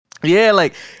Yeah,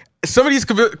 like some of these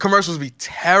commercials be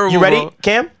terrible. You ready, bro.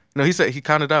 Cam? No, he said he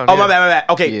counted down. Oh, my bad.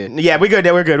 Okay, yeah, we're good.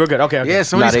 We're good. Okay. Yeah,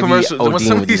 some of these commercials,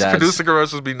 some of these ads. producer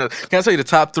commercials be nuts. Can I tell you the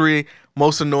top 3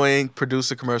 most annoying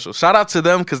producer commercials? Shout out to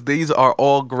them because these are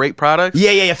all great products.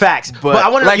 Yeah, facts. But I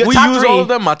want to like know your we top use 3 all of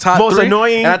them. My top most 3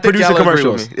 annoying and I think producer y'all agree with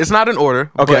commercials. me. It's not in order.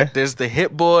 Okay. But there's the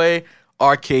Hit Boy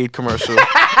arcade commercial. If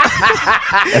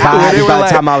I had this by the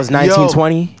time I was 19,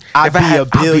 20, I'd be a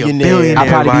billionaire. I'd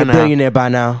probably be a billionaire by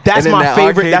now. That's And then my that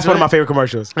favorite. arcade That's one of my joint. favorite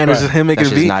commercials. And it's just him making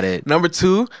That's a just beat. not it. Number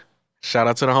 2, shout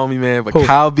out to the homie, man. But Who?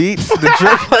 Kyle Beats, the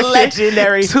drip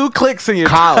Legendary. 2 clicks in your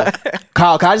Kyle,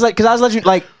 can I just let you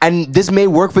like, and this may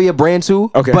work for your brand too.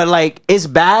 Okay. But like, it's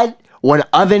bad when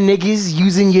other niggas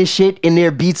using your shit in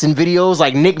their beats and videos,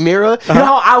 like Nick Mira. You know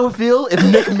how I would feel if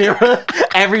Nick Mira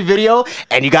every video,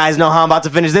 and you guys know how I'm about to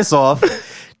finish this off.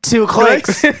 2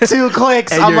 clicks, 2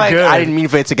 clicks. And I'm you're like, good. I didn't mean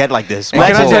for it to get like this. And can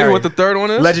I tell Legendary. you what the third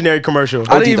one is? Legendary commercial.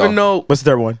 I didn't even know. What's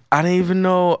the third one? I didn't even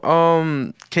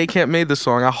know. K Camp made this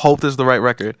song. I hope this is the right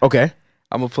record. Okay.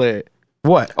 I'm gonna play it.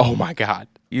 What? Oh my god.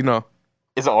 You know.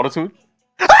 Is it autotune?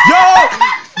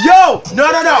 Yo! No. I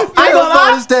ain't gonna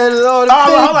lie. Hold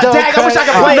on. Dag, I wish I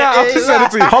could play I'll it. send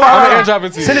it to you. Hold on. I'm gonna airdrop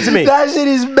it to you. Send it to me. That shit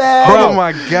is bad. Oh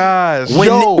my gosh.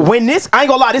 When this, I ain't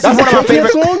gonna lie, this is one of my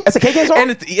favorite. It's a K-Camp song?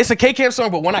 And it's a K-Camp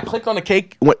song, but when I clicked on the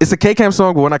it's a K-Camp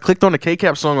song, but when I clicked on the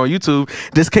K-Camp song on YouTube,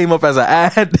 this came up as an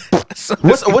ad. So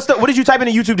What did you type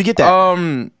into YouTube to get that?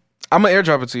 I'm gonna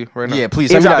airdrop it to you right now. Yeah,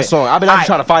 please send me that song. I've been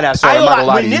trying to find that song. I ain't I'm not gonna gonna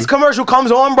lie, lie when to this you. commercial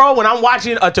comes on, bro, when I'm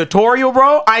watching a tutorial,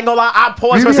 bro, I ain't gonna lie, I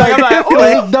pause for a second. I'm like, Yo,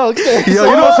 you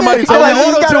know what somebody told me?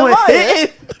 auto-tune.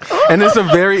 And it's a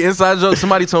very inside joke.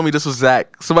 Somebody told me this was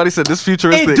Zach. Somebody said this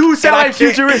futuristic. It do sound And I like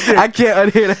can't- futuristic. I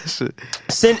can't unhear that shit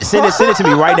Send it to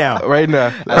me right now. right now.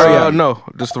 Hurry up. No,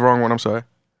 just the wrong one. I'm sorry.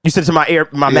 You send it to my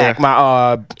Mac,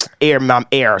 my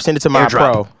Air. Send it to my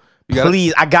AirDrop. Pro. got it?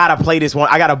 Please, I gotta play this one.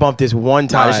 I gotta bump this one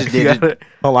Nah, time. this is You got dead. it?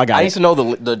 Oh, I got I it. need to know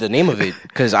the name of it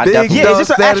because I Big definitely. Yeah, is this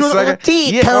an Status actual Sucker.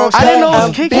 T? Yeah, I didn't know it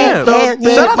was K-Camp.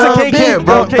 Shout out to K-Camp,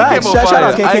 bro. K-Camp on Shout fire.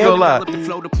 out to I ain't K-Camp. gonna lie.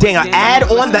 Dang, an ad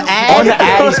on the ad? On the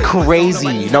ad is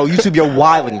crazy. No, YouTube, you're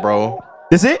wilding, bro.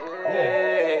 This it?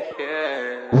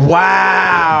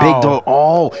 Wow. Big Dog.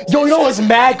 Oh, yo, you know what's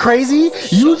mad crazy?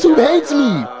 YouTube hates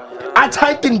me. I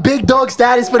typed in Big Dog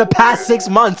status for the past 6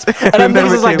 months, and then never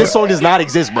niggas is like, came this up. song does not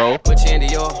exist, bro.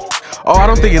 Oh, I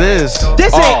don't think it is.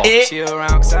 This ain't it.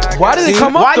 Why did it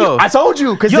come up though? I told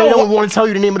you because they Yo, don't want to tell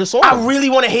you the name of the song. I really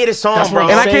want to hear this song, That's bro.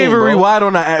 what And I'm I can't saying, even bro. rewind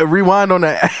on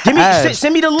that. Give me, ad.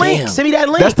 send me the link. Damn. Send me that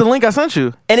link. That's the link I sent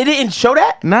you. And it didn't show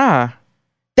that? Nah.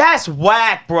 That's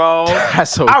whack, bro. That's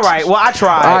so. All right, well, I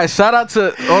tried. All right, shout out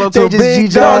to all They to just Big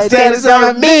GJ Dog status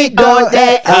on me, go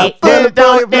that. That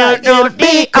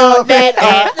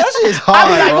shit is hard, I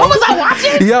was like, bro. what was I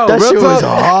watching? Yo, That real shit was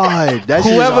talk. hard. That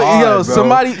shit Whoever, was hard, yo, bro.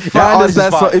 somebody find us artist that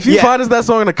is song. fire. If you Yeah. find us that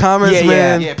song in the comments, Yeah,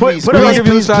 man, yeah. Put it we'll on give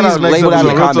you a please, shout out please next label that in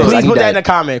the episode. Real comments. talk. Please I need put that that. in the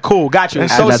comment. Cool, got you. Add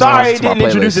So that to sorry I my didn't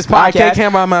introduce playlist. this All right, podcast.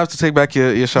 K-Camp, I'm gonna have to take back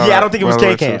your shout out. Yeah, I don't think it was By the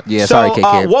way, K-Camp. Yeah, so, sorry,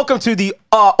 K-Camp. welcome to the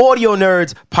Audio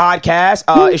Nerds podcast.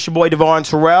 It's your boy Devon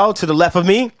Terrell. To the left of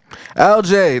me,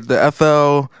 LJ, the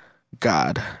FL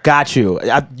God. got you.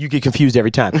 You get confused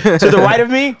every time. To the right of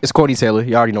me, It's Cody Taylor.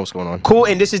 You already know what's going on. cool.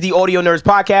 And this is the Audio Nerds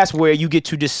podcast where you get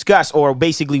to discuss, or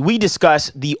basically we discuss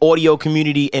the audio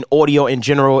community and audio in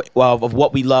general of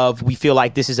what we love. We feel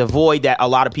like this is a void that a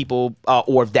lot of people,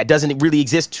 or that doesn't really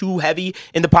exist too heavy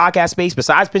in the podcast space,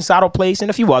 besides Pensado Place and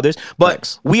a few others. But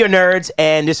Thanks. we are nerds,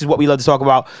 and this is what we love to talk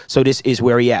about. So this is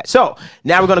where we at. So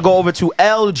now we're gonna go over to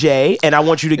LJ, and I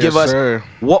want you to give us sir.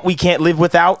 what we can't live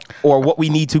without, or what we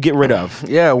need to get rid of.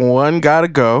 Yeah, one gotta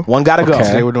go. One gotta go.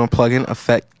 Today we're doing plug-in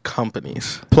effect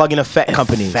companies. Plug-in effect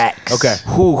companies. Facts. Okay.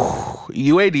 Whew.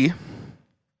 UAD,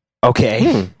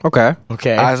 Okay. Okay.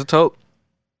 Okay. Isotope,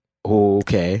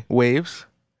 Okay. Waves,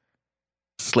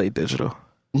 Slate Digital.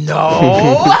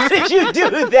 No. Why did you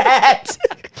do that?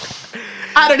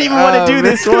 I don't even want to do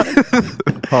this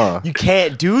one. Huh. You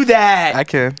can't do that. I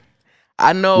can.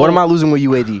 I know. What am I losing with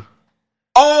UAD?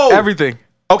 Oh. Everything.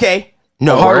 Okay.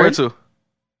 No. Hardware word. too.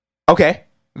 Okay.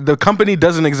 The company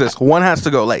doesn't exist. One has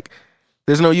to go. Like,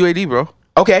 there's no UAD, bro.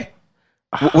 Okay.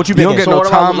 What you You don't picking? get So no what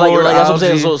am I- Tom Lord, that's what I'm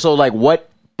saying. LG. So like what?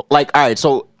 Like all right.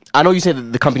 So I know you said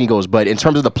that the company goes, but in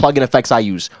terms of the plug-in effects I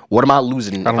use, what am I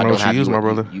losing? I don't know what you use, my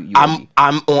brother.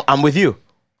 I'm with you.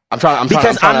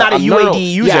 Because I'm not a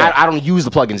UAD user. Yeah, I don't use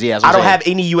the plugins. Yeah, that's what I don't I'm have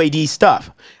any UAD stuff.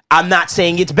 I'm not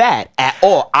saying it's bad at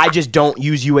all. I just don't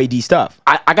use UAD stuff.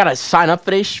 I gotta sign up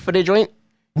for for their joint.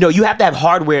 No, you have to have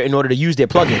hardware in order to use their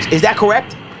plugins. Is that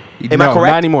correct? Am No, I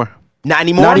correct? Not anymore. Not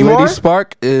anymore. Not anymore? UAD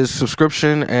Spark is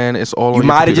subscription and it's all. You on your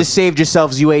might have computer. just saved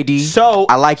yourselves UAD. So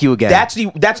I like you again. That's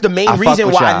the main I fuck reason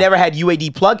with why I y'all. never had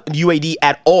UAD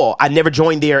at all. I never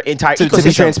joined their entire to ecosystem.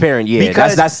 be transparent, yeah.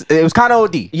 Because That's it was kind of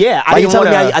OD. Yeah, I Like, didn't you're telling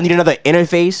me wanna- I need another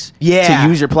interface Yeah. to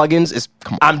use your plugins. It's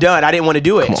come on. I'm done. I didn't want to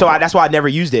do it, so that's why I never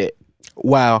used it.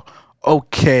 Wow.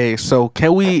 Okay. So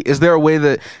can we? Is there a way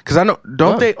that? Because I know,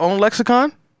 don't they own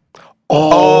Lexicon?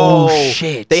 Oh,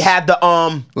 shit. They have the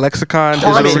Lexicon.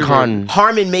 Harman. Digital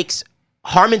Reverb.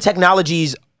 Harman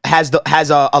Technologies has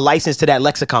a license to that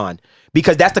Lexicon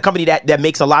because that's the company that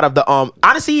makes a lot of the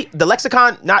honestly the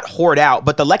Lexicon not hoard out,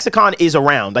 but the Lexicon is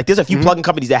around. Like there's a few plugin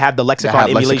companies that have the Lexicon have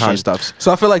emulation Lexicon stuff.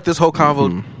 So I feel like this whole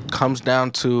convo comes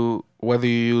down to whether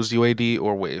you use UAD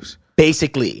or Waves.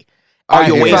 basically. Are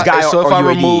you a If Waves I- guy so or if I UAD?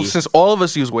 remove, since all of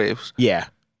us use Waves, Yeah,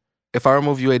 if I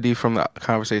remove UAD from the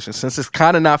conversation, since it's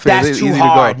kind of not fair, that's it's too easy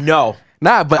hard. to go. No,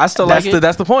 Nah, but I still like it.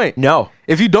 That's the point. no.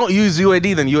 If you don't use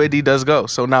UAD, then UAD does go.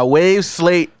 So now Waves,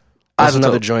 Slate, What's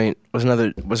another Isotope, joint? What's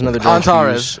another joint?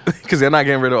 Antares, because they're not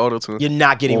getting rid of auto-tune. You're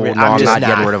not getting Oh, rid. no, I'm I'm just not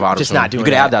getting rid of Just autotune. not doing. You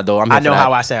could add that, though. I'm I here for know that.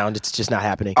 how I sound. It's just not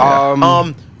happening.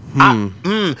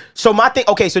 So my thing.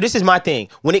 Okay, so this is my thing.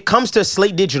 When it comes to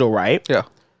Slate Digital, right? Yeah.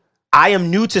 I am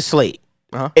new to Slate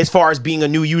as far as being a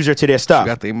new user to their stuff.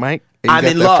 You got the mic. and you I'm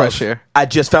got in that love. Fresh air. I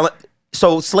just fell.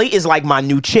 So Slate is like my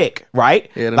new chick, right?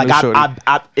 Yeah, the like new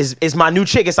shorty. is my new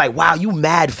chick. It's like, wow, you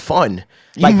mad fun.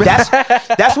 Like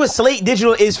that's what Slate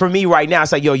Digital is for me right now.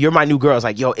 It's like, yo, you're my new girl. It's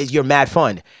like, yo, you're mad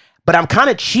fun. But I'm kind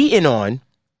of cheating on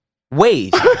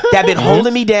Waves that been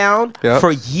holding me down Yep.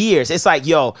 for years. It's like,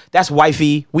 yo, that's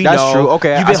wifey. We That's know. true.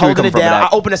 Okay, You've I been see where you're holding it coming from down. with I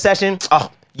that. open a session.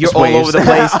 Oh, you're It's all Waves. over the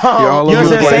place. You're all You know over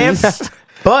what the I'm place. saying?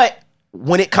 But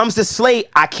when it comes to Slate,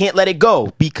 I can't let it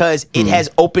go because it has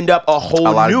opened up a whole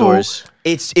A lot of new. doors.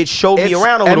 It showed me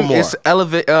around a little more. It's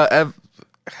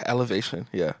elevation.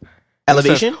 Yeah.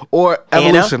 Elevation? Or Anna?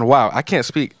 evolution. Wow, I can't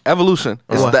speak. Evolution.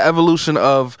 It's What? the evolution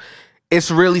of. It's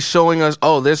really showing us.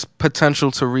 Oh, there's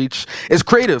potential to reach. It's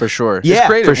creative For sure. Yeah, it's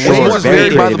creative. For sure. Waves It's is very made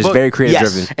by creative. the It's book. very creative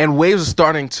Yes. driven. And Waves is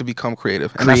starting to become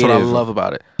creative, and that's what I Creative. love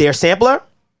about it. Their sampler.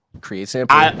 Create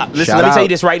sample. Listen, Shout let me out. tell you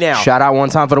this right now. Shout out one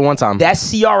time for the one time. That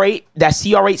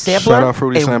CR8 sampler Shout out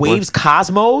Fruity and Sampler. Waves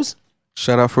Cosmos.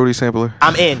 Shout out Fruity Sampler.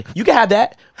 I'm in. You can have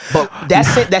that, but that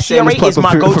Shameless CR8 plug is for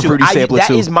my Fruity go-to. Sampler, That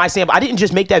too. is my sample. I didn't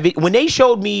just make that video. When they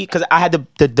showed me, because I had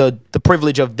the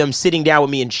privilege of them sitting down with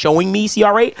me and showing me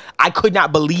CR8, I could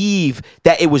not believe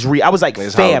that it was real. I was like,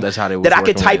 That's fam, how they was that I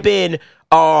could working type with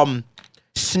in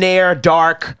snare,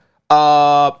 dark,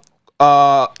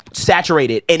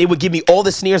 saturated, and it would give me all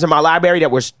the snares in my library that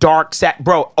was dark,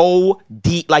 bro.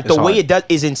 OD, like the way hard. it does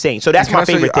is insane. So that's Can my I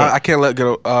tell you, favorite thing. I can't let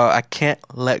go. I can't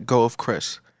let go of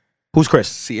Chris. Who's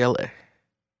Chris? CLA.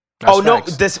 Oh no,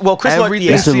 facts. Chris. Everything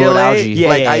Yeah. Mr. Lord CLA. Algae. Yeah,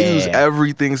 Like yeah, I yeah, use yeah.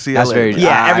 everything CLA. That's very.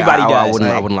 Yeah, everybody I does. wouldn't.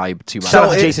 Like- I wouldn't lie to you. Shout out About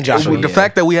to that. Jason Joshua. The Yeah.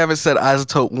 fact that we haven't said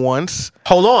Isotope once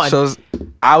Hold on. shows.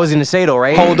 I was gonna say though,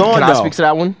 right? Hold on, Can I though. speak to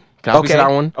that one? Can I speak to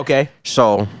that one? Okay.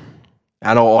 So,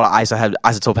 I know all the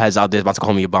isotope heads out there is about to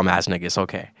call me a bum ass nigga. It's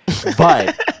okay,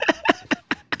 but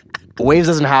Waves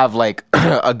doesn't have like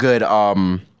a good I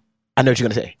know what you're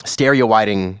gonna say. stereo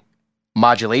widening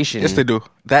modulation. Yes, they do.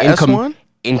 That In S1?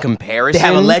 in They comparison.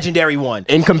 have a legendary one.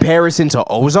 in comparison to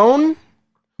Ozone.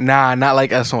 Nah, not like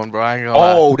S1, bro. I ain't gonna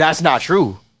Oh, lie. that's not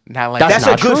true. Not like That's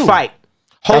not a good true. fight.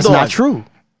 Hold That's on. not true.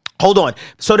 Hold on.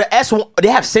 So the S1, they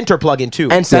have center plug-in too.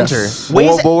 And center. Yes. What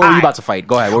were you Alright. about to fight?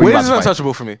 Go ahead. What were you Waves about is to fight?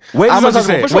 untouchable for me. Waves is I'm just untouchable.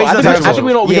 saying, For sure. Waves I is think untouchable.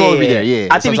 we know be there. Yeah,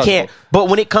 I think we can't. But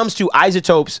when it comes to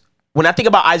isotopes, when I think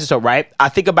about isotope, right? I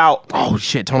think about, Oh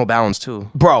shit, tonal balance too.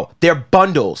 bro, they're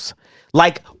bundles.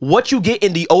 Like what you get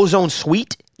in the Ozone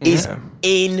Suite is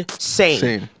insane.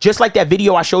 Insane. Just like that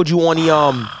video I showed you on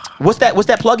the what's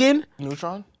that plug-in?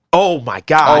 Neutron? Oh my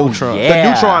god. Neutron. The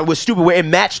Yeah. Neutron was stupid where it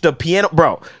matched the piano,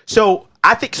 bro. So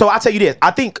I'll tell you this.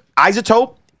 I think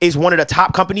Isotope is one of the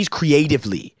top companies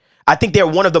creatively. I think they're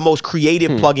one of the most creative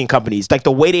plugin companies. Like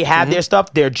the way they have their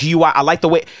stuff, their GUI. I like the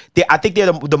way I think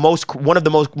they're one of the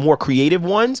most more creative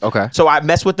ones. Okay. So I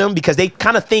mess with them because they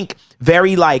kind of think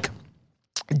very like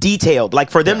detailed. Like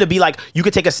for them to be like, you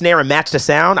could take a snare and match the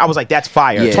sound. I was like, that's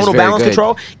fire. Yeah, it's Tonal very balance good.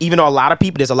 control. Even though a lot of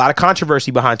people, there's a lot of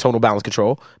controversy behind tonal balance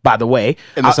control. By the way,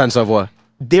 In the sense of what?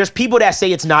 there's people that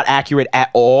say it's not accurate at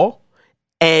all.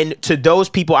 And to those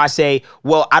people, I say,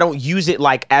 well, I don't use it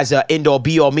like as a end all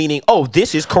be all, meaning, oh,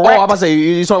 this is correct. Oh, I'm about to say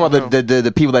you're talking about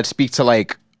the people that speak to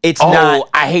like. It's oh, not-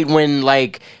 I hate when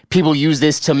like people use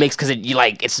this to mix because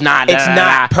it's not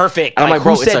perfect. And I'm like,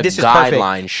 bro, who it's said a this is perfect?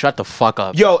 guideline. Shut the fuck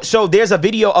up. Yo, so there's a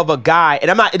video of a guy,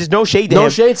 and there's no shade to him. No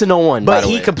shade to no one, by But the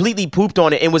he way. completely pooped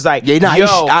on it and was like, Yeah, nah,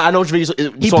 yo. I know what video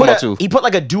you're He talking put, about too. he put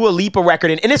like a Dua Lipa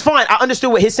record in, and it's fine. I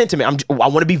understood what his sentiment. I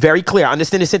want to be very clear. I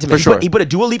understand his sentiment. For sure. He put a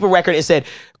Dua Lipa record and said,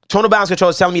 Tonal Balance Control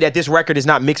is telling me that this record is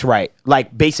not mixed right.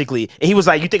 Like, basically. And he was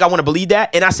like, you think I want to believe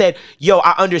that? And I said, yo,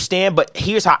 I understand, but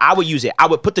here's how I would use it. I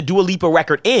would put the Dua Lipa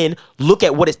record in, look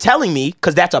at what it's telling me,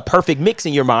 because that's a perfect mix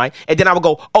in your mind, and then I would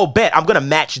go, oh, bet, I'm going to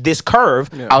match this curve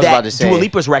I was that about to say. Dua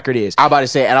Lipa's record is. I'm about to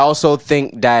say, and I also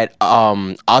think that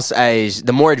us as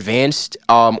the more advanced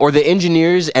or the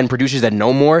engineers and producers that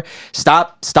know more,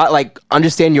 stop like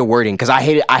understand your wording, because I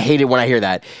hate it when I hear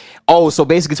that. Oh, so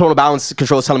basically Tonal Balance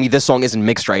Control is telling me this song isn't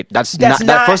mixed right. That's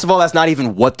not first of all, that's not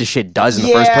even what the shit does in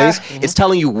the first place. Mm-hmm. It's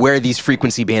telling you where these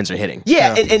frequency bands are hitting.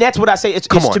 Yeah, and that's what I say. It's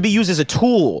on. to be used as a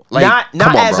tool, Like, not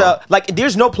come on, as bro. a like.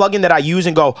 There's no plugin that I use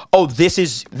and go, oh, this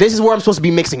is Where I'm supposed to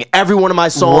be mixing every one of my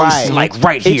songs, like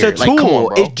right here. It's a tool. Like, come on,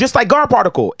 bro. It's just like Guard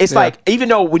Particle. It's like, even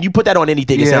though when you put that on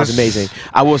anything, it Yes. sounds amazing.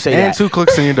 I will say And that. 2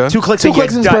 clicks and you're done. 2 clicks Two and you're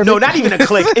clicks is done. perfect. No, not even a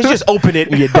click. It's just open it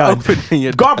and you're done. Open it and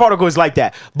you're Guard Particle is like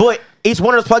that. But it's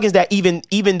one of those plugins that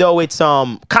even though it's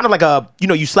kind of like a,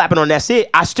 you slap it on, that's it.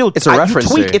 It's a reference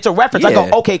tweak. there. It's a reference. I Yeah.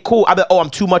 go, okay, cool. I bet, I'm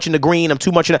too much in the green. I'm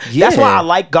too much in the. Yeah. That's why I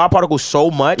like Guard Particle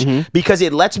so much, because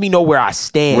it lets me know where I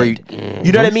stand. Where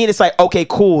You know what I mean? It's like, okay,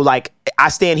 cool. Like, I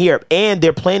stand here, and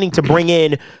they're planning to bring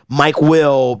in Mike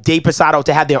Will, Dave Passato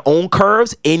to have their own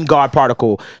curves in Guard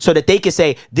Particle, so that they can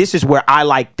say, this is where I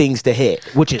like things to hit,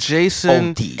 which is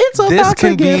Jason, OD. It's this about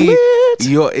can to get be lit.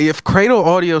 your. If Cradle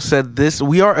Audio said this,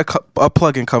 we are a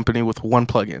plugin company with one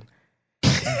plugin.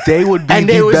 They would be And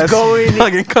they the was best going-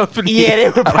 plugin company. Yeah, they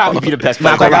would probably be the best.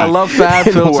 Not Like, gonna I lie. love Fab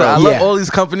In the Filter. I world. love Yeah. all these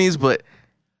companies, but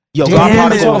Yo, Damn, Guard man.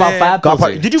 Particle. Talk about Fab Guard Filter.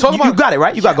 Particle. Did you? Talk You about- got it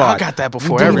right. You got Guard. I got that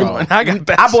before didn't everyone. I got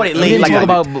that. I bought it shit. We late. didn't Like talk a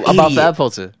about idiot. Fab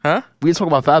Filter. Huh? We didn't talk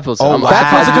about Fab Filter. Oh, I'm wow. Fab glad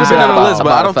Filter you could have said been on the list,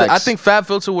 but I don't. effects. I think Fab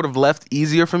Filter would have left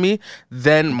easier for me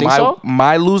than Think so?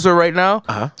 my loser right now.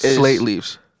 Is- Slate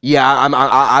leaves. Yeah,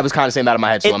 I was kind of saying that in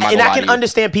my head, so I'm not And gonna I lie can to you.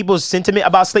 understand people's sentiment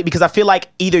about Slate, because I feel like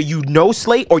either you know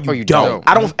Slate or you, you don't. don't.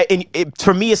 I don't. And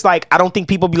for me, it's like, I don't think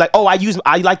people be like, oh, I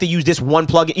like to use this one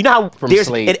plugin. You know how From there's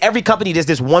Slate. in every company there's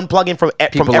this one plugin from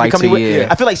People every like company. to, yeah.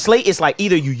 I feel like Slate is like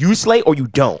either you use Slate or you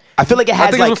don't. I feel like it I has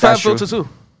think like it was Fab that's true. Filter too.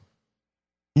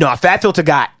 No, Fab Filter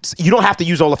you don't have to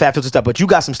use all the Fab Filter stuff, but you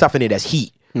got some stuff in it that's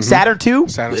heat. Saturn 2,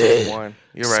 Saturn 1.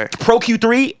 You're right. Pro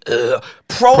Q3,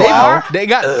 Pro R, They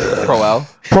got Pro L.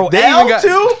 Pro They even got-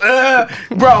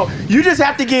 L2, bro. You just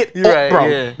have to get, right, bro.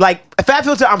 yeah. Like Fab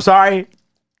Filter, I'm sorry,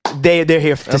 they're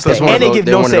here to stay, one of and they those- give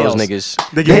They're no one sales. of those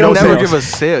niggas. They give They no don't never sales. give a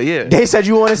sale. Yeah. They said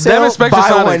you want to sell, Them and Spectre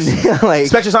buy one. Sonics. like,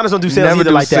 Spectre Sonics don't do sales Never either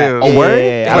do like that. sales. A word?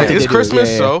 Yeah, I don't Like, think it's they do. Christmas,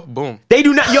 Yeah. so boom. They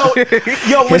do not, yo.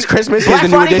 When It's Christmas, Black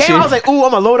here's the new Friday came, edition. I was like, ooh,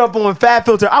 I'm gonna load up on Fab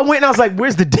Filter. I went and I was like,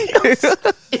 where's the deals?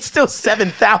 It's still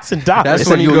 $7,000. That's said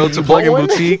when you you- go you to bought Plugin one?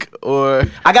 Boutique or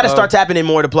I got to start tapping in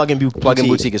more to Plugin Boutique. Plugin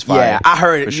Boutique is fire. Yeah, I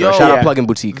heard. For sure. Yo, Shout yeah. out Plugin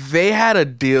Boutique. they had a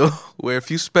deal where if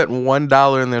you spent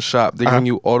 $1 in their shop, they bring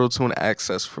you auto-tune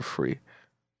access for free.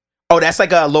 Oh, that's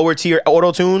like a lower tier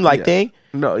auto tune like thing.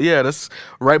 No, yeah, that's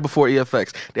right before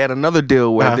EFX. They had another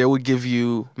deal where they would give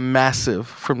you Massive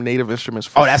from Native Instruments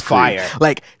for Oh, that's free. fire.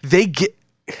 Like, they get...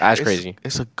 That's it's- crazy.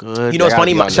 It's a good... You know what's gotta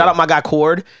funny? be on Shout there. out my guy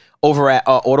Cord over at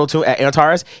Auto-Tune at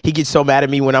Antares. He gets so mad at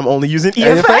me when I'm only using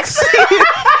EFX.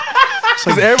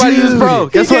 Because everybody uses Pro.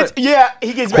 Guess he what? gets, yeah,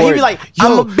 he gets. He Cord. be like,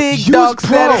 I'm yo, a big use dog Pro.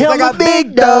 status. I got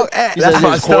big dog ass. He says That's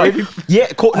my his story. Cord? Yeah,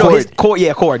 Cord. No, his Cord.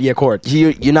 Yeah, Cord. Yeah, Cord.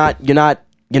 You're not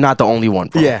the only one,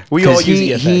 bro. Yeah, we all 'Cause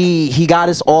use he got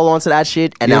us all onto that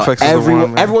shit, and now EFX is the one,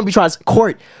 man. everyone be trying to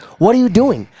Court. What are you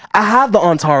doing? I have the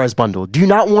Antares bundle. Do you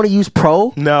not want to use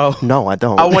Pro? No. No, I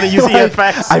don't. I wanna use Like,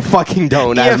 EFX. I fucking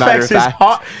don't. As a matter EFX of is fact.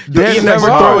 hot. They're EFX never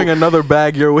is throwing hard. another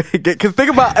bag your way. Because think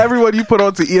about everyone you put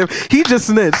onto EF. He just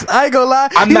snitched. I ain't gonna lie.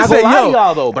 I'm He not said, gonna lie "Yo," to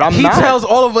y'all, though, but I'm he not. tells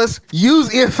all of us, use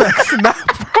EFX, not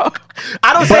Pro.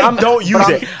 I don't say don't use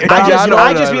it.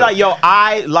 I just be like, yo,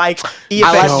 I like EFX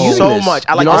I like using so this. much.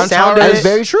 I You like know, the sound of that it. is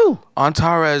very true.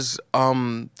 Antares,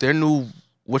 their new,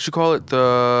 what you call it,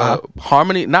 the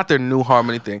harmony, not their new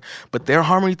harmony thing, but their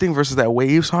harmony thing versus that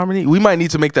Waves harmony. We might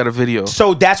need to make that a video.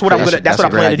 So that's what I'm gonna. That's what I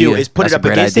a great plan to do idea. is put That's it a up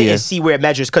great against it idea. and see where it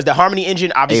measures. Because the Harmony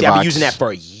Engine, obviously, I've been Avox. using that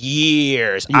for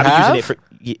years. I've been have? using it for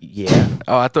yeah.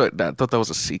 Oh, I thought that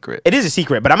was a secret. It is a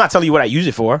secret, but I'm not telling you what I use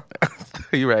it for.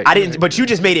 You're right. I didn't. But you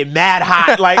just made it mad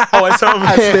hot. Like oh, it's something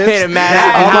made it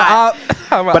mad I'm hot.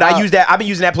 a op. But I use that. I've been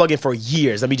using that plugin for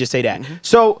years. Let me just say that.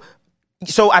 So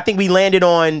So I think we landed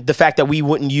on the fact that we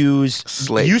wouldn't use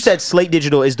Slate. You said Slate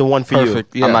Digital is the one for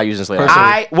Perfect. you. Yeah. I'm not using Slate.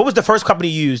 Perfect. What was the first company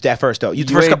you used at first though? The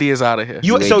first UAD is out of here.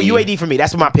 So UAD for me.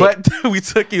 That's my pick. But we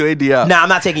took UAD out. Nah, I'm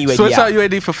not taking UAD Switch out. out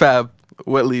UAD for Fab.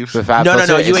 What leaves? The Fab No, Plus,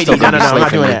 it's UAD. still No, gonna be I'm Slate not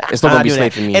for doing me. that. It's still I'm gonna not be doing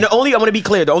Slate that. for me. And I want to be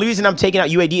clear. The only reason I'm taking out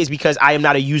UAD is because I am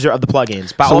not a user of the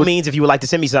plugins. By all means, if you would like to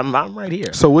send me something, I'm right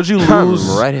here. So would you I'm lose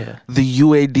right here. the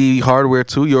UAD hardware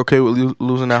too? You okay with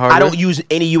losing that hardware? I don't use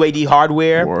any UAD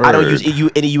hardware. Word. I don't use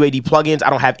any UAD plugins.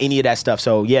 I don't have any of that stuff.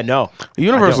 So yeah, no.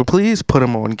 Universal, please put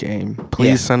him on game. Please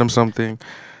Yeah. send him something.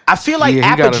 I feel like Yeah,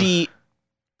 he gotta- Apogee.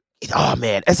 Oh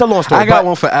man, it's a long story. I got but-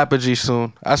 one for Apogee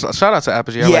soon. Shout out to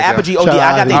Apogee. I Yeah, like that. Apogee OD. Shout I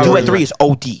out got to their Apogee. Duet 3 is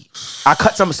OD. I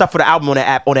cut some stuff for the album on that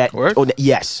app. Word?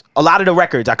 Yes, a lot of the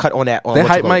records I cut on that. On That what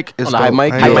hype you call it. mic is On the hype dope.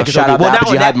 mic? I Hype ain't mic gonna is shout lie. out to not Apogee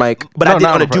on that, Hype mic. but No, I did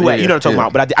not on a on the- duet. yeah, You know what I'm talking yeah.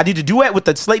 about. But I did the duet with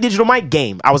the Slate Digital mic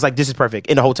game. I was like, this is perfect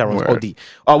in the hotel room. Word. OD.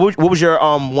 What was your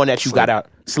one that you got out?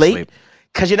 Slate.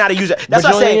 Because you're not a user. That's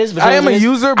what I'm saying. I am a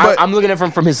user, but- I'm looking at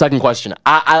it from his second question.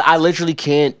 I literally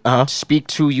can't speak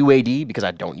to UAD because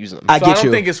I don't use them. I So get I don't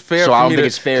you. think it's fair. So for I don't me think to-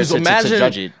 it's fair 'cause to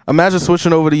judge it. Imagine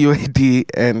switching over to UAD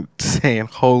and saying,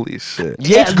 "Holy shit!"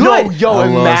 Yeah, it's good. Yo, I lost.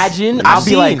 imagine I'll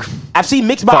be like, I've seen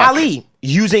Mixed by fuck. Ali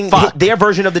using Fuck. their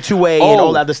version of the two-way and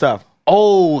all that other stuff.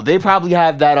 oh, they probably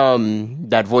have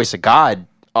that Voice of God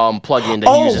plugin that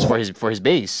he uses for his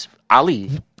bass.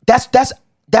 Ali. That's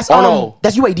Oh, no.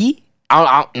 that's UAD.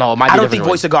 No, it might be I don't different think one.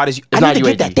 Voice of God is. It's I not need to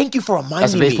get UAD. that. Thank you for reminding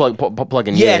That's a me. bass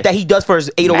plugin. Yeah, that he does for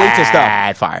his 808s and stuff.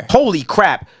 Mad fire. Holy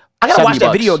crap! I gotta watch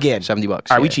that video again. $70. All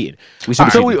right, we yeah. cheated. So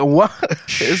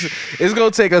it's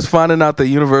gonna take us finding out that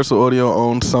Universal Audio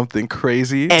owns something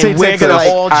crazy, And we're gonna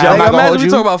all jump. I'm not gonna imagine hold we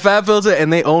you. talk about FabFilter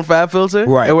and they own FabFilter,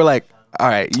 Right. And we're like, all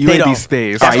right, They don't. UAD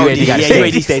stays. That's All right, OD. UAD gotta Yeah, stay.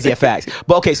 UAD stays. Yeah, facts.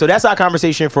 But okay, so that's our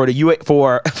conversation for the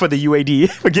for the UAD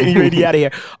for getting UAD out of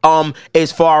here. As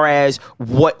far as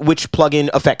which plugin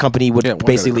effect company would Yeah, one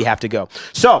basically have to go.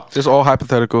 So It's all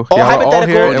hypothetical. All Y'all are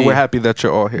hypothetical. all here, and we're happy that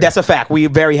you're all here. that's a fact. We're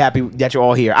very happy that you're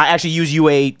all here. I actually use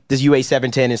this UA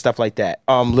 710 and stuff like that.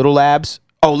 Little Labs.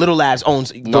 Oh, Little Labs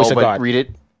owns No, Voice of but God. read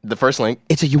it. The first link.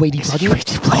 It's a UAD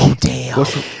plugin. Oh damn.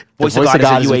 Voice Voice of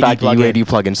God is in fact a UAD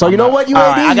plugin. So you know what, UAD, All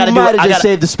right, I gotta you do it. might I have just gotta-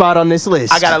 saved the spot on this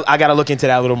list. I gotta look into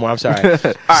that a little more. I'm sorry. All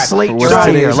right. Slate, What's you're out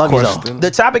of here. today's Love you though. question? The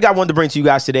topic I wanted to bring to you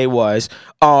guys today was,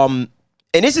 and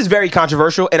this is very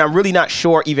controversial, and I'm really not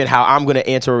sure even how I'm going to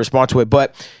answer or respond to it,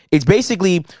 but it's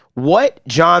basically what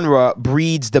genre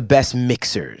breeds the best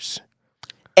mixers?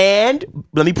 And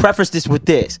let me preface this with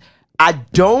this. I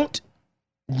don't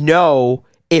know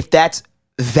if that's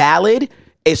valid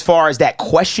as far as that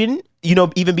question,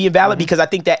 even being valid, because I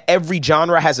think that every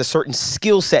genre has a certain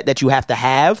skill set that you have to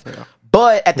have. Yeah.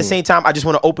 But at the same time, I just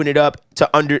want to open it up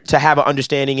to have an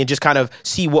understanding and just kind of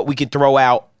see what we can throw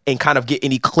out and kind of get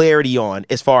any clarity on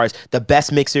as far as the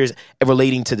best mixers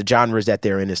relating to the genres that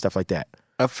they're in and stuff like that.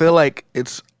 I feel like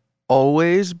it's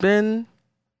always been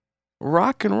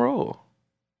rock and roll.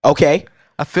 Okay.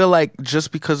 I feel like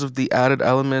just because of the added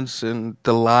elements and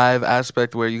the live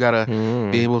aspect where you gotta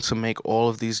be able to make all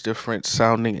of these different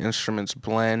sounding instruments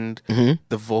blend,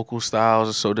 the vocal styles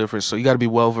are so different. So you gotta be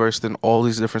well versed in all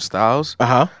these different styles.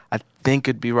 I think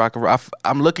it'd be rock and roll.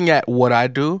 I'm looking at what I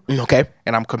do, Okay.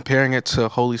 and I'm comparing it to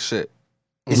holy shit.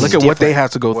 This Look is at what they different.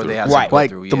 have to go What through. they have to Right. go Like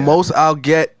through, the yeah. most I'll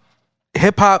get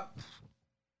hip hop.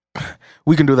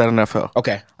 We can do that in FL.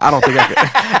 Okay. I don't think I can.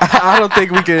 I don't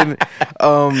think we can.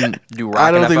 Do rock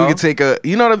I don't in think we FL? can take a.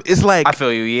 You know what I mean? It's like I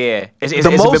feel you. Yeah, it's the a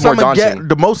bit most more I'm gonna daunting. get.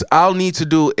 The most I'll need to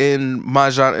do in my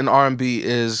genre in R&B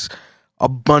is a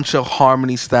bunch of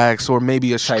harmony stacks or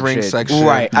maybe a Type string shit. section,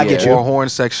 Right, I get you. or a horn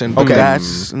section. But Okay.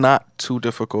 that's not too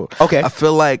difficult. Okay. I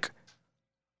feel like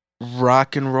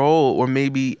rock and roll or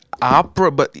maybe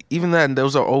opera, but even then,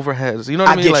 those are overheads. You know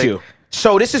what I mean? get Like, you.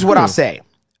 So this is what I'll say.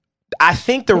 I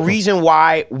think the reason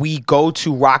why we go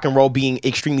to rock and roll being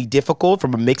extremely difficult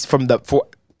from a mix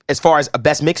as far as a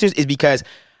best mixers is because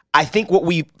I think what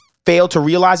we fail to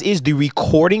realize is the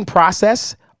recording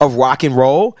process of rock and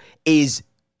roll is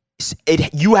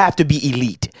you have to be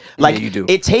elite. Like you do.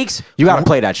 It takes You gotta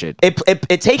play that shit.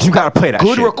 It takes You gotta play that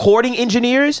good shit. recording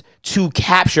engineers to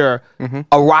capture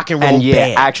a rock and roll And yeah,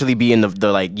 band. actually be in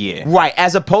the like yeah. Right,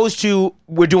 as opposed to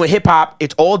we're doing hip hop,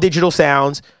 it's all digital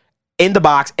sounds in the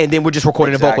box, and then we're just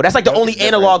recording the vocal. Exactly. That's like the That's only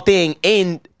different. analog thing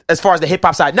in as far as the hip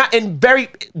hop side. Not in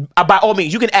by all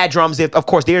means, you can add drums if, of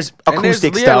course, there's and there's-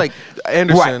 acoustic yeah, stuff. like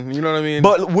Anderson. Right. You know what I mean?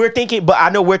 But I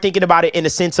know we're thinking about it in the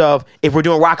sense of if we're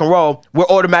doing rock and roll, we're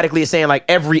automatically saying like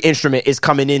every instrument is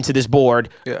coming into this board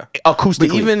Yeah. acoustically.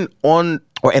 But even on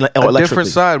or a electrically. different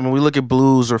side. When we look at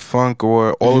blues or funk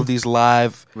or all of these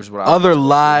other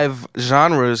live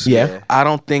genres, I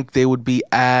don't think they would be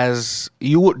as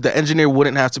the engineer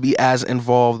wouldn't have to be as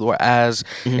involved or as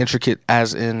intricate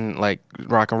as in like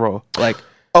rock and roll, like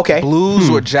blues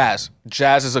or jazz.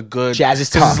 Jazz is tough.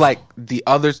 This is like the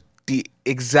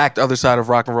exact other side of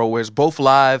rock and roll, where it's both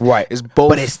live, it's both,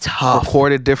 but it's tough,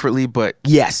 recorded differently. But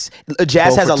yes,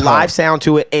 jazz has a live sound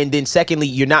to it, and then secondly,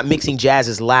 you're not mixing jazz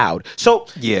as loud. So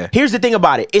here's the thing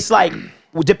about it: it's like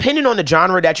depending on the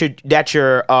genre that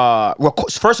you're.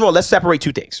 First of all, let's separate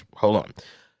two things. Hold on.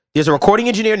 There's a recording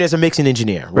engineer and there's a mixing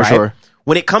engineer, right? For sure.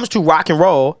 When it comes to rock and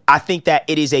roll, I think that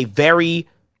it is a very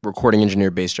recording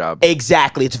engineer based job.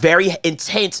 Exactly. It's very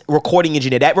intense recording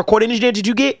engineer. That recording engineer did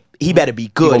you get? He better be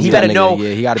good. He better know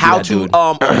how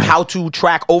to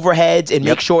track overheads and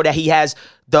make sure that he has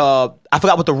I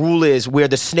forgot what the rule is, where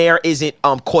the snare isn't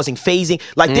causing phasing.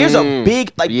 Like there's a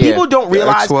big people don't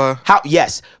realize how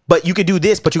but you could do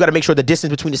this, but you got to make sure the distance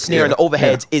between the snare and the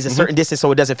overheads is a certain distance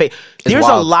so it doesn't fade. There's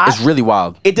a lot. It's really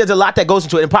wild. There's a lot that goes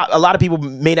into it, and a lot of people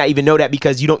may not even know that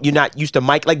because you're not used to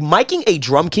mic. Like miking a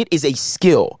drum kit is a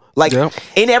skill. Like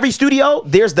in every studio,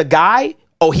 there's the guy.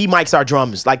 Oh, he mics our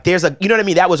drums. Like there's you know what I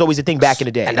mean? That was always a thing back in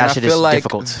the day. And that shit is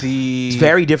difficult. It's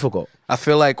very difficult. I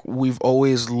feel like we've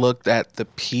always looked at the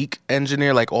peak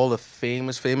engineer, like all the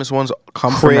famous ones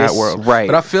come from that world. Right.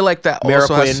 But I feel like that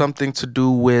also has something to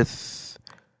do with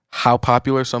how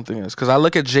popular something is. Because I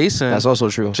look at Jason. That's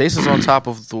also true. Jason's on top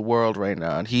of the world right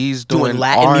now. And he's doing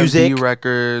Latin R&B music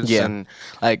records and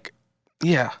like...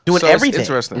 Yeah, doing everything. It's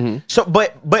interesting. So,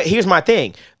 but here's my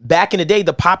thing. Back in the day,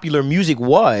 the popular music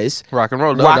was rock and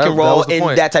roll,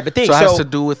 and that type of thing. So it has to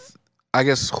do with, I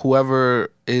guess,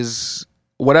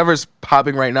 whatever's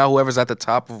popping right now, whoever's at the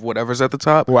top of whatever's at the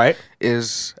top,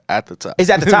 is at the top. Is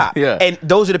at the top. Yeah, and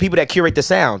those are the people that curate the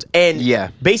sounds. And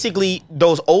basically,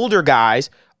 those older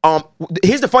guys.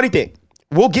 Here's the funny thing.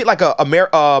 We'll get like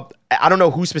I don't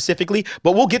know who specifically,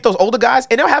 but we'll get those older guys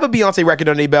and they'll have a Beyonce record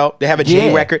under their belt. They have a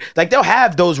Jay record. Like they'll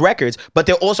have those records, but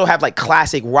they'll also have like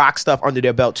classic rock stuff under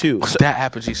their belt too. So, that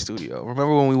Apogee Studio.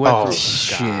 Remember when we went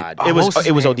through? God.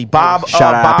 It was OD. Bob.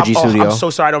 Shout out Apogee Studio. I'm so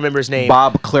sorry, I don't remember his name.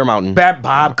 Bob Clearmountain.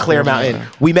 Bob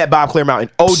Clearmountain. We met Bob Clearmountain.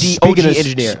 OG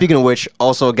engineer. Speaking of which,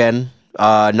 also again,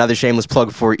 another shameless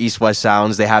plug for East West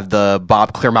Sounds. They have the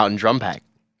Bob Clearmountain drum pack.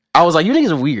 I was like, you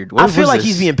niggas are weird. I feel like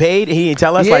he's being paid. He didn't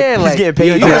tell us. He's getting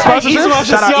paid. Shout out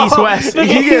East West.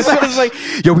 It's like,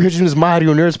 yo, we heard you in this My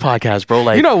Audio Nerds podcast, bro.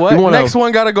 Like, you know what? Next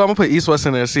one gotta go. I'm gonna put East West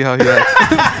in there and see how he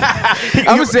acts. I'm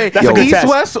gonna say East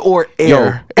West or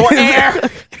Air. Or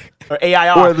Air. Or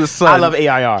AIR. Or the Sun. I love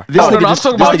AIR. This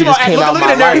nigga just came out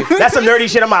my life. That's some nerdy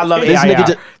shit. I love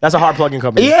AIR. That's a hard plug-in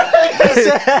company. Yeah.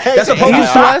 That's a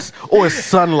East West or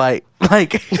Sunlight.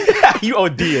 Like you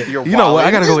OD it. You know what?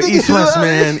 I gotta go with East West,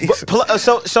 man.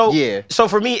 So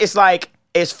for me, it's like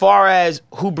as far as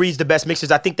who breeds the best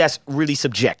mixers, I think that's really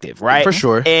subjective, right? For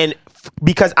sure. And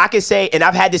because I can say, and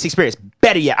I've had this experience.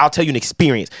 Better yet, I'll tell you an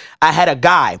experience. I had a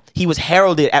guy. He was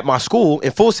heralded at my school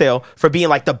in Full Sail for being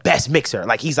like the best mixer.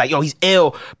 Like he's like, yo, he's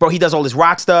ill, bro. He does all this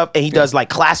rock stuff and he does like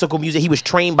classical music. He was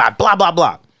trained by blah blah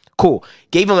blah. Cool.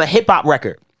 Gave him a hip hop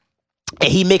record. And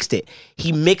he mixed it.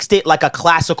 He mixed it like a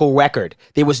classical record.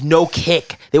 There was no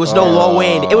kick. There was no low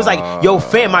end. It was like, yo,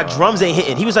 fam, my drums ain't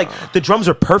hitting. He was like, the drums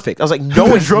are perfect. I was like, no,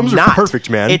 the it's drums not. are perfect,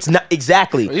 man. It's not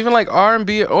exactly. Even like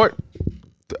R&B or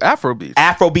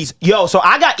Afrobeats. Yo, so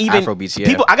I got even Afrobeats, yeah.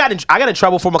 people. I got in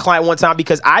trouble from a client one time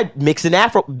because I mixed an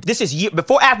Afro. This is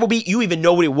before Afrobeat. You even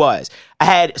know what it was. I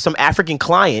had some African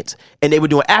clients and they were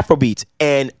doing Afrobeats,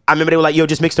 and I remember they were like, "Yo,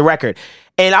 just mix the record."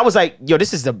 And I was like, "Yo,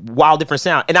 this is a wild different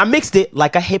sound." And I mixed it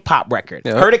like a hip hop record.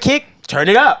 Yeah. Heard a kick, turn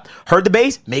it up. Heard the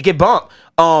bass, make it bump.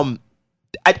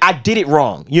 I did it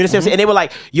wrong. You understand what I'm saying? And they were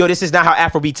like, yo, this is not how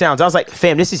Afrobeat sounds. I was like,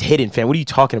 fam, this is hidden, fam. What are you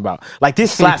talking about? Like,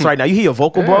 this slaps right now. You hear your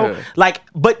vocal, bro? Like,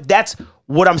 but that's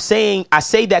what I'm saying. I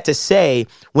say that to say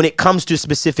when it comes to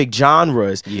specific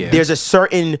genres, there's a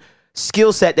certain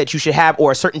skill set that you should have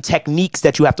or certain techniques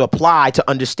that you have to apply to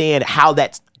understand how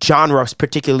that genre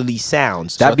particularly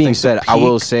sounds. That being said, I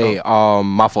will say,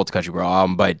 my fault to cut you, bro.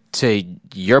 But to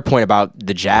your point about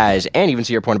the jazz, and even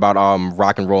to your point about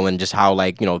rock and roll, and just how,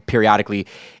 like, you know, periodically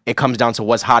it comes down to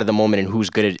what's hot at the moment and who's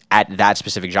good at that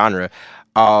specific genre.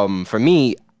 For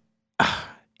me,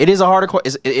 it is a hard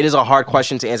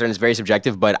question to answer, and it's very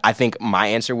subjective. But I think my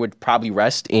answer would probably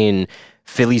rest in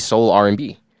Philly soul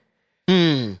R&B.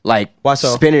 Like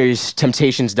Spinners,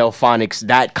 Temptations, Delphonics,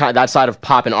 that side of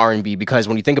pop and R&B, because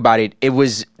when you think about it,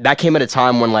 that came at a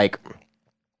time when, like,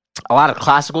 a lot of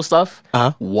classical stuff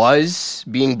was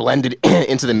being blended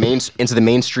into the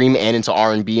mainstream and into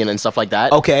R&B and stuff like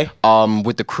that. Okay.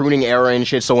 With the crooning era and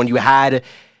shit. So when you had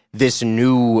this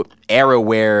new era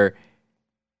where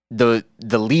the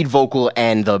lead vocal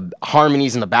and the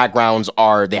harmonies and the backgrounds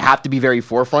they have to be very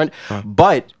forefront,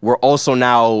 but we're also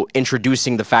now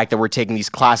introducing the fact that we're taking these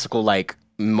classical like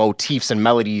motifs and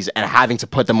melodies and having to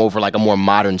put them over like a more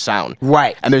modern sound.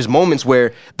 Right. And there's moments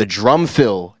where the drum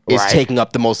fill is taking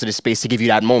up the most of the space to give you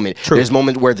that moment. True. There's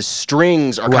moments where the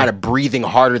strings are kind of breathing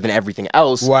harder than everything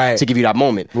else to give you that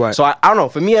moment. Right. So I don't know.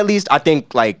 For me, at least, I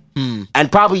think like,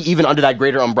 and probably even under that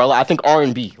greater umbrella, I think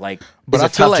R&B like is a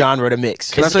tough genre to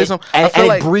mix. Can I say something? And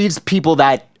it breeds people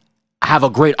that have a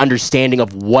great understanding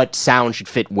of what sound should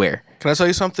fit where. Can I tell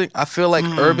you something? I feel like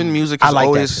urban music has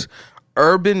always...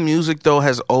 Urban music, though,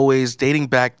 has always, dating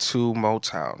back to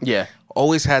Motown,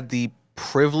 always had the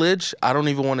privilege. I don't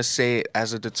even want to say it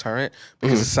as a deterrent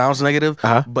because it sounds negative,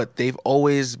 but they've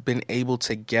always been able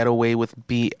to get away with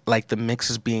the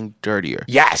mixes being dirtier.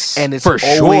 Yes, and it's for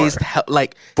always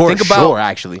sure.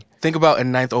 Actually, think about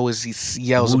and Ninth always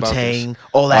yells about Wu-Tang,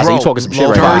 all that. So you talking some shit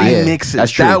right dirty now. mixes.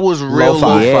 That's true. That was real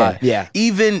lo-fi. Yeah.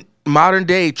 Even modern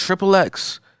day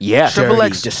XXX. Yeah, Triple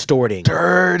X distorting,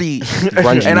 dirty,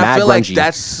 grungy, and I feel like grungy.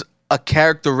 that's a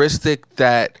characteristic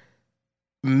that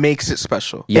makes it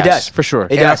special. Yes, it does for sure.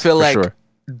 And I feel like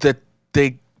the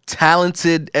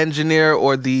talented engineer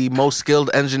or the most skilled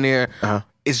engineer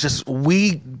is just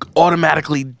we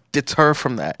automatically deter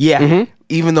from that. Yeah,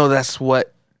 even though that's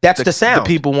what. That's the sound the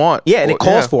people want. Yeah, and it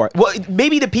calls for it. Well,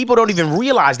 maybe the people don't even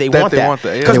realize they want that.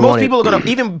 Because most people are gonna,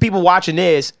 even people watching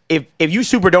this, if you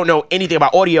super don't know anything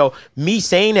about audio, me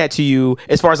saying that to you,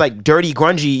 as far as like dirty,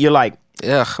 grungy, you're like,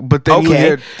 yeah. But then you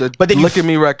hear the Look at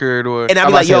Me record, and I'll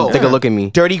be like, yo, take a look at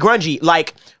me. Dirty, grungy.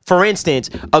 Like, for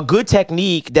instance, a good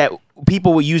technique that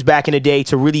people would use back in the day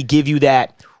to really give you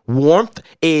that warmth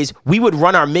is we would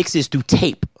run our mixes through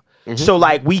tape. So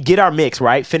like we get our mix,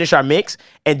 right? Finish our mix,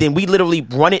 and then we literally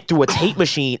run it through a tape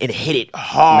machine and hit it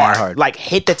hard. Like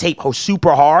hit the tape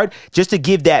super hard just to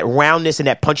give that roundness and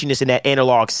that punchiness and that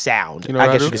analog sound. You know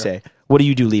I guess you could say. What do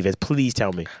you do, Levis? Please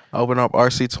tell me. Open up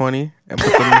RC20 and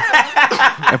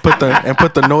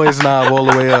put the noise knob all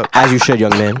the way up. As you should,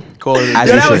 young man. Call it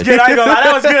that was good. I ain't gonna lie,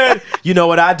 that was good. You know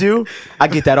what I do? I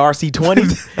get that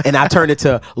RC20 and I turn it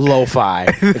to lo-fi.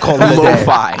 And call it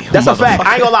lo-fi. That's a fact.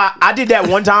 I ain't gonna lie. I did that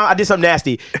one time. I did something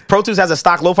nasty. Pro Tools has a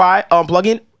stock lo-fi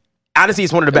plugin. Honestly,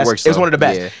 it's one of the best. It's one of the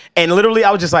best. Yeah. And literally,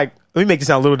 I was just like, let me make this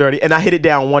sound a little dirty. And I hit it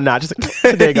down one notch. Just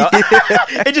like, there you go.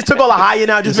 It just took all the high end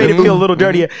out, just made it feel a little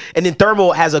dirtier. And then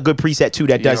Thermal has a good preset too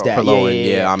that does that.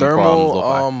 I'm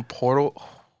Thermal, Portal.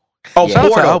 Oh, yeah.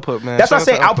 Portal. Output, man. That's why I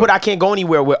say output. I can't go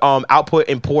anywhere with output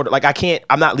and Portal. Like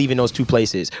I'm not leaving those two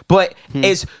places. But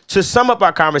it's to sum up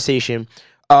our conversation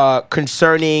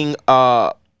concerning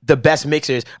the best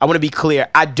mixers. I want to be clear.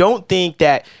 I don't think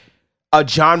that a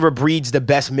genre breeds the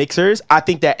best mixers. I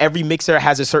think that every mixer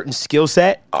has a certain skill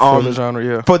set for the genre,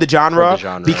 yeah. For the genre,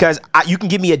 because you can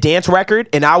give me a dance record,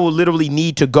 and I will literally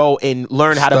need to go and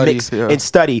learn how to mix and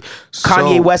study.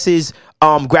 Kanye West's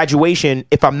Graduation.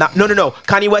 If I'm not, no.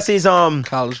 Kanye West's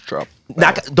College Drop.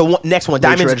 Not the next one,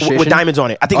 Diamonds with diamonds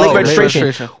on it. I think Late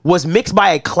Registration was mixed by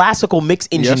a classical mix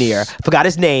engineer. Yes. Forgot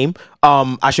his name.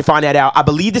 I should find that out. I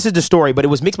believe this is the story, but it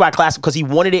was mixed by a classical because he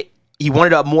wanted it. He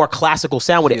wanted a more classical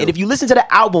sound with it. And if you listen to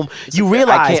the album, you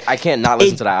realize I can't not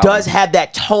listen to the album. It does have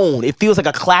that tone. It feels like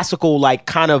a classical, like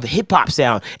kind of hip hop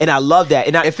sound, and I love that.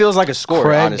 And it feels like a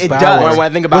score. Honestly. It does. When I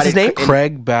think about What's his name?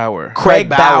 Craig Bauer. Craig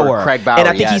Bauer. And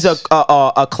I think yes. he's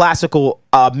a classical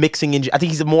mixing engineer. I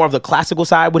think he's more of the classical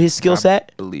side with his skill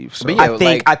set. I believe so. But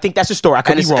yeah, I think that's the story. I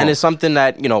could be wrong. And it's something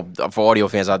that, for audio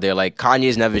fans out there, like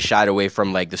Kanye's never shied away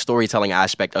from like the storytelling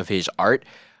aspect of his art.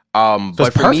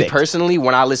 But for me personally,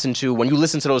 when you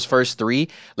listen to those first three,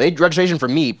 Late Registration for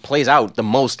me plays out the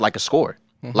most like a score.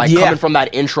 Like coming from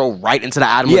that intro right into the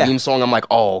Adam Levine song, I'm like,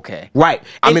 oh, okay. Right.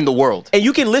 I'm in the world. And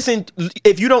you can listen,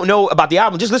 if you don't know about the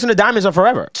album, just listen to Diamonds Are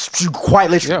Forever. Quite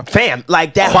literally. Yeah. Fam,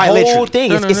 like that whole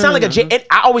thing. It sounds like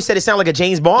I always said it sounded like a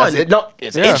James Bond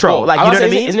intro. Like, you know what I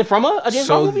mean? Isn't it from a James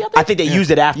Bond movie? I think they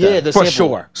used it after. Yeah, for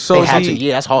sure. So they had to.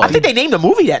 Yeah, that's hard. I think they named the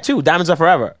movie that too, Diamonds Are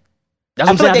Forever. That's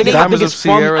what I'm saying. Diamonds of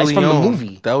Sierra Leone. From the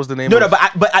movie. That was the name. No,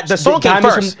 but the song came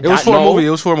first. It was for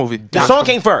a movie. The song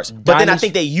came first, but then I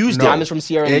think they used it. Diamonds from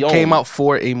Sierra Leone. It came out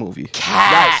for a movie.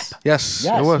 Cap. Yes,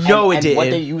 it was. No, it didn't. And what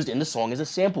they used in the song is a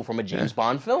sample from a James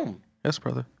Bond film. Yes,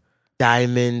 brother.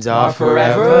 Diamonds are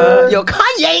forever. Yo,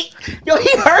 Kanye. Yo,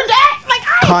 he heard that? Like,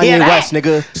 I Kanye hear that. West,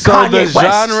 nigga. So the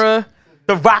genre.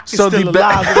 The Rock is So still the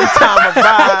alive every time I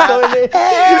ride.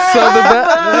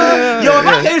 Yo, if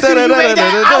I didn't see you made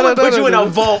that, I would put you in a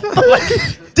vault. Like,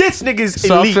 this nigga's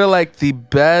So elite. I feel like the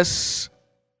best.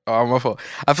 Oh, my fault.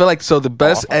 I feel like the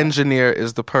best engineer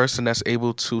is the person that's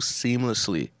able to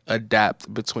seamlessly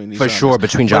adapt between these For genres. sure,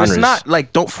 between But genres. it's not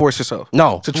like, don't force yourself.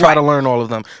 No. To try Right. to learn all of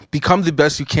them. Become the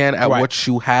best you can at Right. what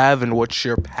you have and what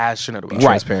you're passionate about.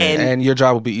 Right. And your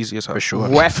job will be easy as hell. For sure.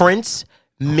 Reference,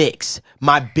 mix.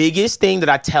 My biggest thing that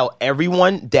I tell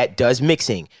everyone that does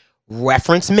mixing,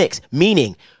 reference mix,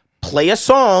 meaning play a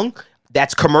song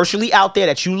that's commercially out there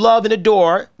that you love and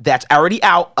adore, that's already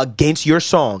out against your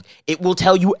song. It will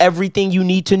tell you everything you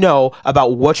need to know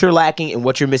about what you're lacking and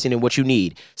what you're missing and what you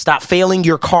need. Stop failing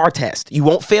your car test. You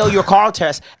won't fail your car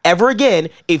test ever again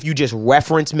if you just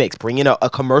reference mix. Bring in a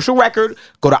commercial record,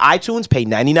 go to iTunes, pay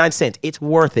 99 cents. It's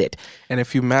worth it. And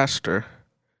if you master,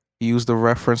 use the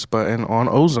reference button on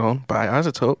Ozone by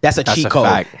Isotope. That's a cheat code.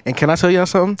 fact. And can I tell y'all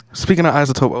something? Speaking of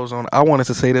Isotope Ozone, I wanted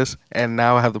to say this, and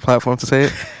now I have the platform to say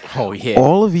it. Oh, yeah.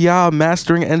 All of y'all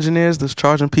mastering engineers that's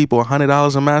charging people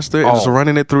 $100 a master and just Oh.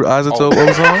 running it through Isotope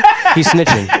Ozone, He's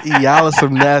snitching. y'all are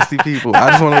some nasty people.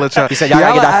 I just want to let y'all. He said y'all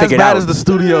gotta get are that as figured bad out. as the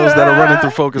studios that are running through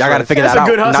Focusrite. Y'all gotta figure That's that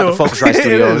a good out. hustle. Not the Focusrite It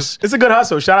Studios. is. It's a good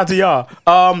hustle. Shout out to y'all.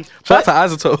 Shout out to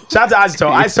Isotope. Shout out to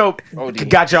Isotope. Isotope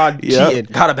got y'all cheating.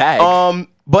 Got a bag.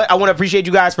 But I want to appreciate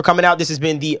you guys for coming out. This has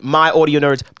been the My Audio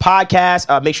Nerds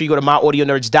podcast. Make sure you go to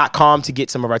myaudionerds.com to get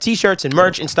some of our t-shirts and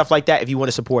merch and stuff like that if you want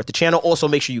to support the channel. Also,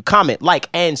 make sure you comment, like,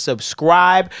 and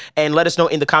subscribe. And let us know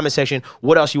in the comment section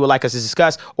what else you would like us to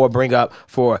discuss or bring up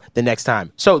for the next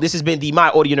time. So this has been the My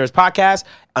Audio Nerds podcast.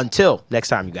 Until next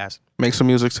time, you guys. Make some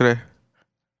music today.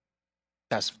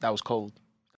 That was cold.